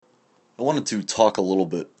I wanted to talk a little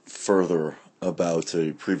bit further about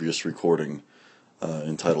a previous recording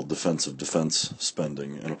entitled Defense of Defense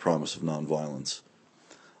Spending and a Promise of Nonviolence.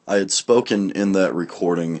 I had spoken in that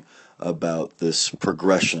recording about this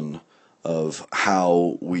progression of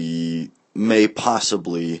how we may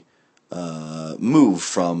possibly move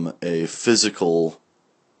from a physical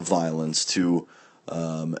violence to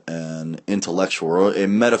an intellectual or a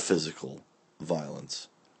metaphysical violence.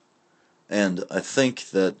 And I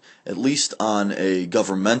think that at least on a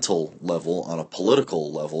governmental level, on a political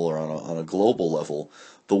level, or on a global level,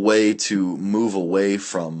 the way to move away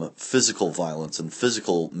from physical violence and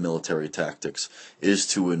physical military tactics is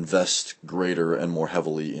to invest greater and more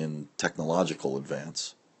heavily in technological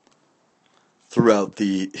advance. Throughout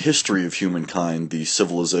the history of humankind, the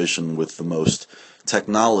civilization with the most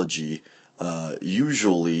technology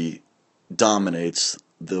usually dominates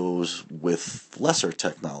those with lesser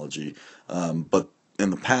technology, but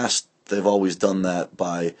in the past they've always done that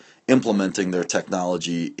by implementing their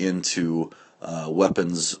technology into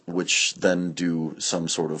weapons which then do some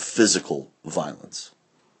sort of physical violence.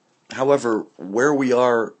 However, where we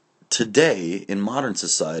are today in modern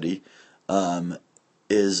society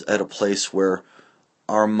is at a place where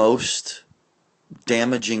our most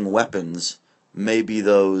damaging weapons may be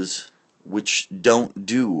those which don't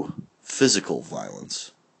do physical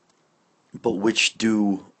violence, but which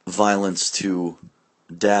do violence to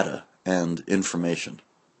data and information.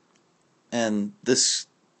 And this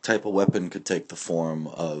type of weapon could take the form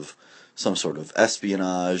of some sort of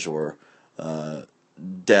espionage or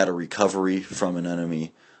data recovery from an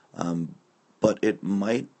enemy, but it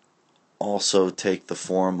might also take the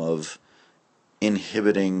form of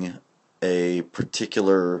inhibiting a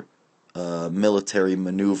particular military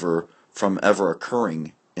maneuver from ever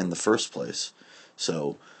occurring in the first place.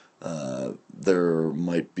 So there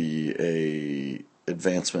might be a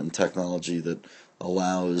advancement in technology that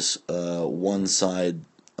allows one side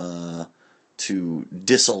to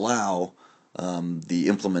disallow the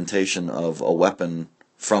implementation of a weapon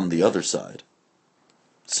from the other side.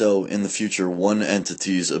 So in the future, one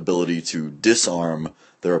entity's ability to disarm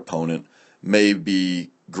their opponent may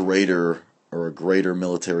be greater or a greater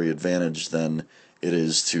military advantage than it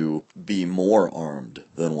is to be more armed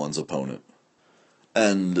than one's opponent.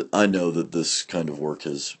 And I know that this kind of work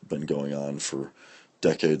has been going on for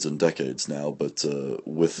decades and decades now, but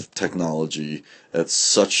with technology at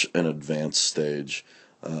such an advanced stage,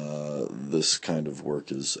 this kind of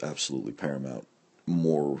work is absolutely paramount,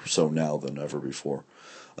 more so now than ever before.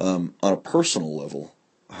 On a personal level,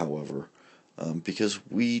 however, because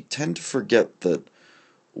we tend to forget that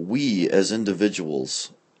we as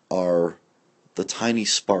individuals are the tiny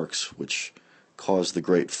sparks which cause the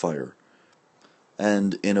great fire.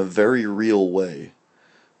 And in a very real way,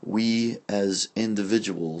 we as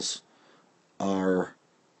individuals are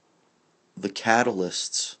the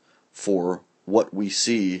catalysts for what we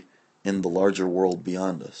see in the larger world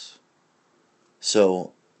beyond us.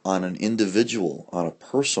 So, on an individual, on a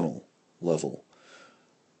personal level,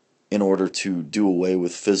 in order to do away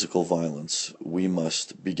with physical violence, we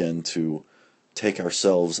must begin to take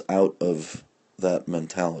ourselves out of that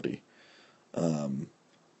mentality.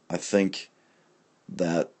 I think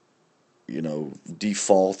that,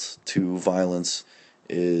 default to violence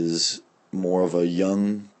is more of a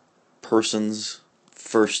young person's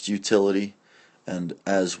first utility, and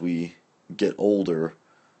as we get older,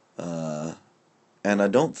 and I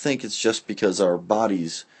don't think it's just because our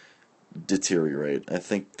bodies deteriorate. I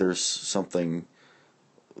think there's something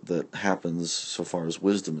that happens so far as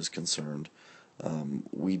wisdom is concerned.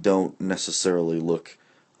 We don't necessarily look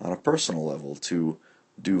on a personal level to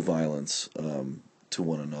do violence to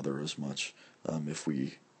one another as much if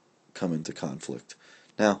we come into conflict.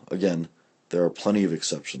 Now, again, there are plenty of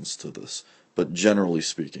exceptions to this, but generally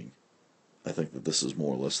speaking, I think that this is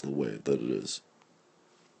more or less the way that it is.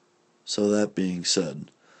 So that being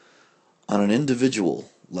said, on an individual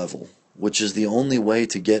level, which is the only way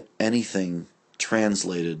to get anything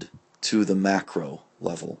translated to the macro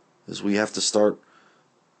level, is we have to start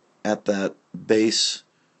at that base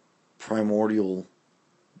primordial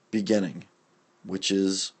beginning, which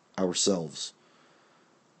is ourselves.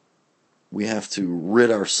 We have to rid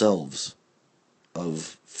ourselves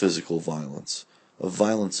of physical violence, of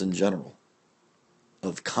violence in general,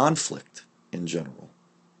 of conflict in general,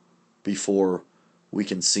 before we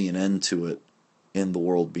can see an end to it in the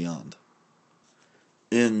world beyond.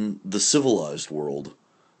 In the civilized world,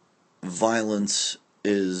 violence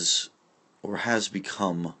is or has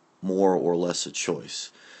become more or less a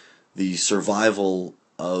choice. The survival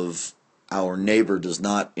of our neighbor does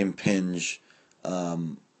not impinge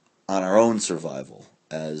on our own survival.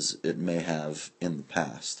 as it may have in the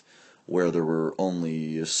past, where there were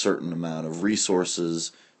only a certain amount of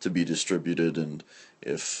resources to be distributed, and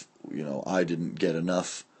if I didn't get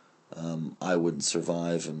enough, I wouldn't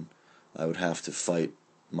survive, and I would have to fight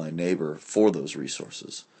my neighbor for those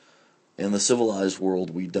resources. In the civilized world,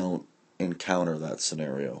 we don't encounter that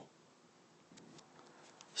scenario.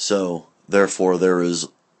 So, therefore, there is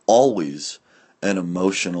always an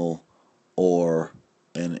emotional or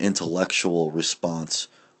an intellectual response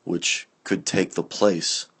which could take the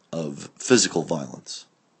place of physical violence.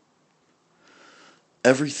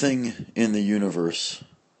 Everything in the universe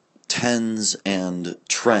tends and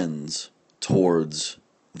trends towards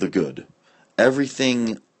the good.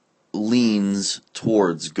 Everything leans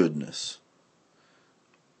towards goodness.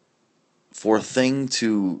 For a thing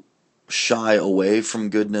to shy away from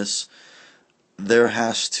goodness, there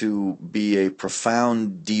has to be a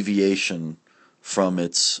profound deviation from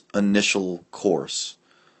its initial course.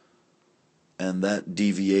 And that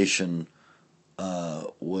deviation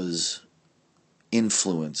was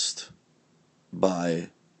influenced by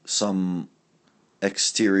some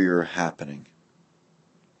exterior happening.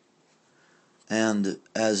 And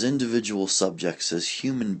as individual subjects, as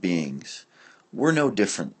human beings, we're no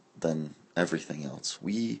different than everything else.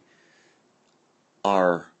 We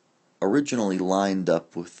are originally lined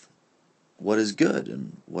up with what is good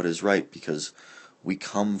and what is right because we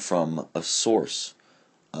come from a source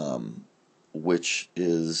which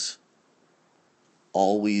is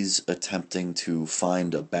always attempting to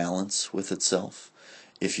find a balance with itself.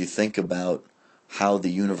 If you think about how the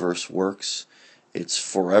universe works, it's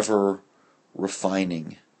forever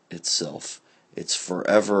refining itself. It's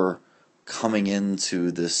forever coming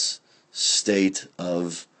into this state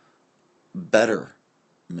of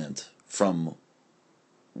betterment from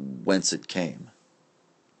whence it came.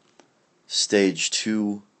 Stage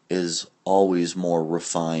 2 is always more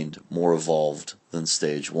refined, more evolved than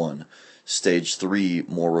Stage 1. Stage 3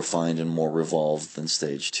 more refined and more evolved than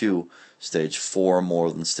Stage 2. Stage 4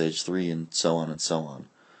 more than Stage 3, and so on and so on.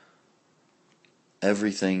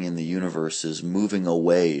 Everything in the universe is moving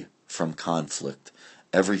away from conflict.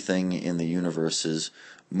 Everything in the universe is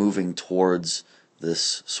moving towards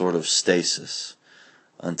this sort of stasis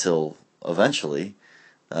until eventually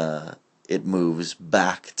it moves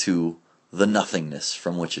back to the nothingness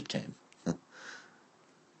from which it came.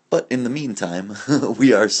 But in the meantime,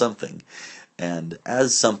 we are something. And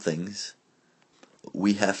as somethings,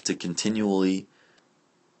 we have to continually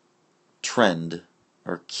trend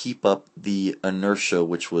or keep up the inertia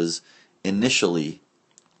which was initially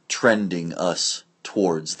trending us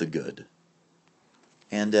towards the good.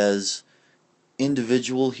 And as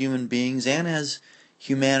individual human beings and as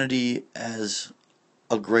humanity as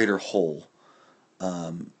a greater whole,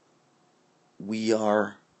 we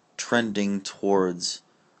are trending towards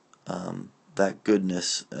that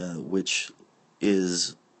goodness which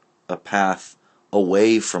is a path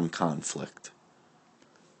away from conflict.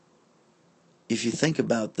 If you think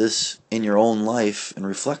about this in your own life and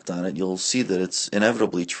reflect on it, you'll see that it's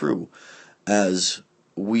inevitably true. As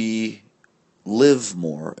we live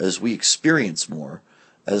more, as we experience more,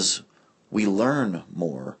 as we learn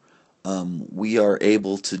more, we are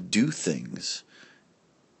able to do things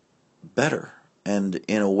better and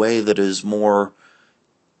in a way that is more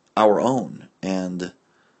our own and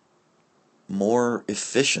more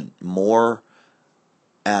efficient, more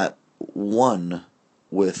at one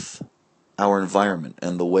with our environment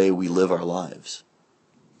and the way we live our lives.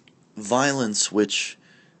 Violence, which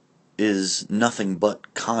is nothing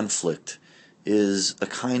but conflict, is a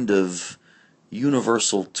kind of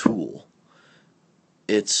universal tool.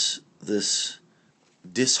 It's this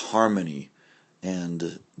disharmony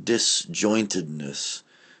and disjointedness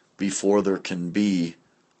before there can be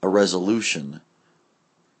a resolution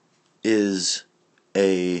is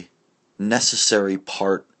a necessary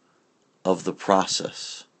part of the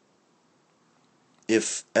process.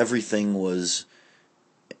 If everything was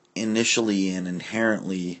initially and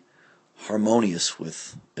inherently harmonious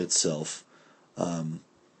with itself,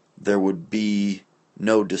 there would be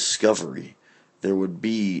no discovery, there would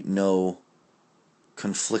be no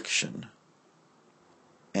confliction.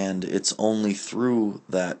 And it's only through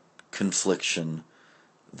that confliction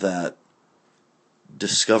that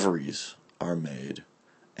discoveries are made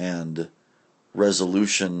and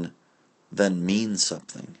resolution then means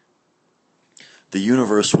something. The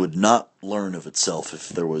universe would not learn of itself if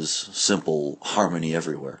there was simple harmony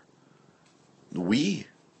everywhere. We,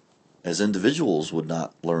 as individuals, would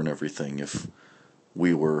not learn everything if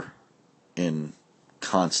we were in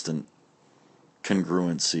constant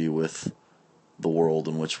congruency with the world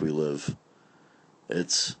in which we live.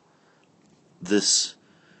 It's this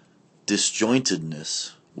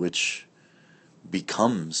disjointedness which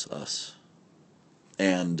becomes us.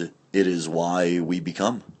 And it is why we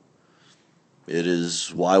become. It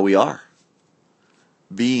is why we are.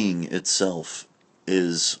 Being itself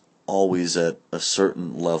is always at a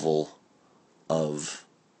certain level of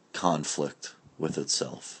conflict with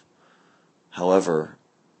itself. However,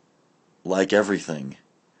 like everything,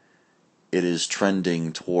 it is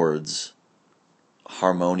trending towards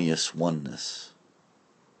harmonious oneness.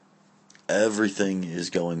 Everything is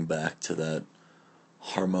going back to that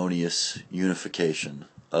harmonious unification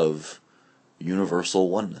of universal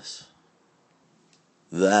oneness.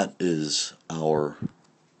 That is our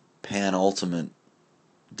penultimate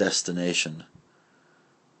destination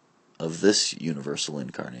of this universal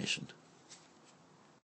incarnation.